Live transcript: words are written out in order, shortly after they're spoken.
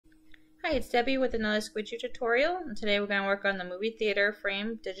Hi, it's Debbie with another Squijoo tutorial, and today we're going to work on the movie theater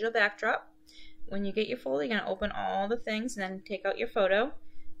frame digital backdrop. When you get your folder, you're going to open all the things and then take out your photo.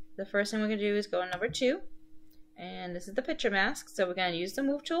 The first thing we're going to do is go to number 2, and this is the picture mask. So we're going to use the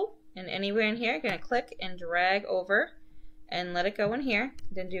move tool, and anywhere in here, you're going to click and drag over and let it go in here.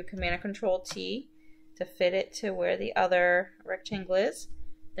 Then do Command and Control T to fit it to where the other rectangle is.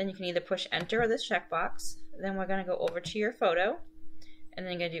 Then you can either push enter or this checkbox. Then we're going to go over to your photo. And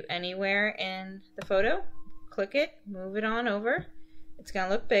then you're going to do anywhere in the photo, click it, move it on over. It's going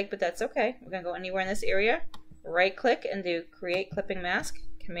to look big, but that's okay. We're going to go anywhere in this area, right click and do create clipping mask,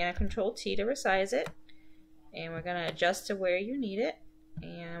 Command and Control T to resize it. And we're going to adjust to where you need it.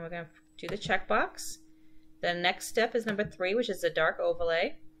 And we're going to do the checkbox. The next step is number 3, which is the dark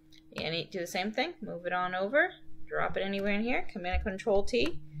overlay. And you do the same thing, move it on over, drop it anywhere in here, Command and Control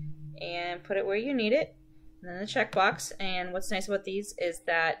T, and put it where you need it. And then the checkbox, and what's nice about these is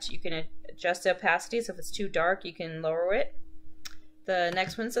that you can adjust the opacity, so if it's too dark you can lower it. The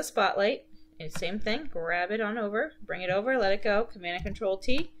next one's the spotlight, and same thing, grab it on over, bring it over, let it go, Command and Control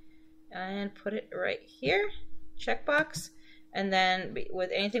T, and put it right here, checkbox. And then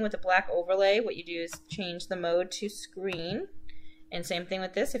with anything with the black overlay, what you do is change the mode to screen, and same thing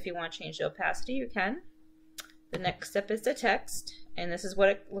with this, if you want to change the opacity you can. The next step is the text, and this is what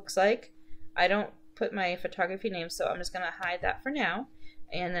it looks like. I don't put my photography name, so I'm just going to hide that for now,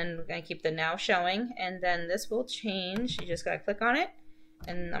 and then we're going to keep the now showing, and then this will change. You just got to click on it,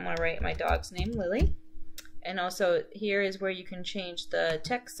 and I'm going to write my dog's name, Lily. And also here is where you can change the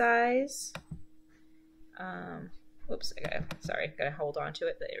text size. Whoops, gotta hold on to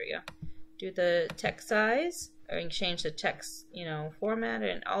it. There we go. Do the text size, or you can change the text, format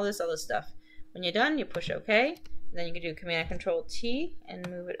and all this other stuff. When you're done, you push OK. Then you can do Command Control T and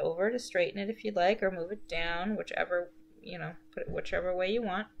move it over to straighten it if you'd like, or move it down, whichever, put it whichever way you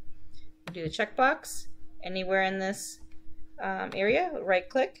want. Do the checkbox anywhere in this area, right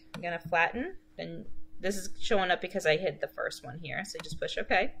click, I'm gonna flatten, and this is showing up because I hid the first one here, so just push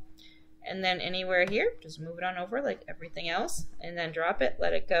OK. And then anywhere here, just move it on over like everything else, and then drop it,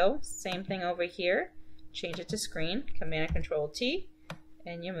 let it go. Same thing over here, change it to screen, Command Control T,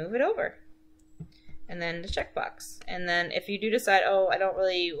 and you move it over. And then the checkbox. And then if you do decide, oh, I don't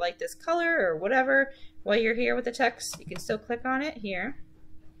really like this color or whatever, while you're here with the text, you can still click on it here.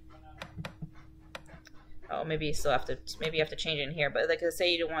 Oh, maybe you still have to, maybe you have to change it in here, but like I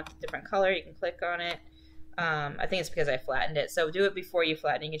say, you don't want the different color, you can click on it. I think it's because I flattened it. So do it before you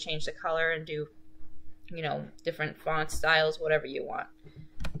flatten. You can change the color and do, different font styles, whatever you want.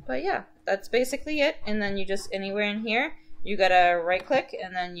 But yeah, that's basically it. And then you just, anywhere in here, you gotta right click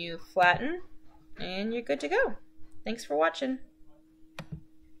and then you flatten, and you're good to go. Thanks for watching.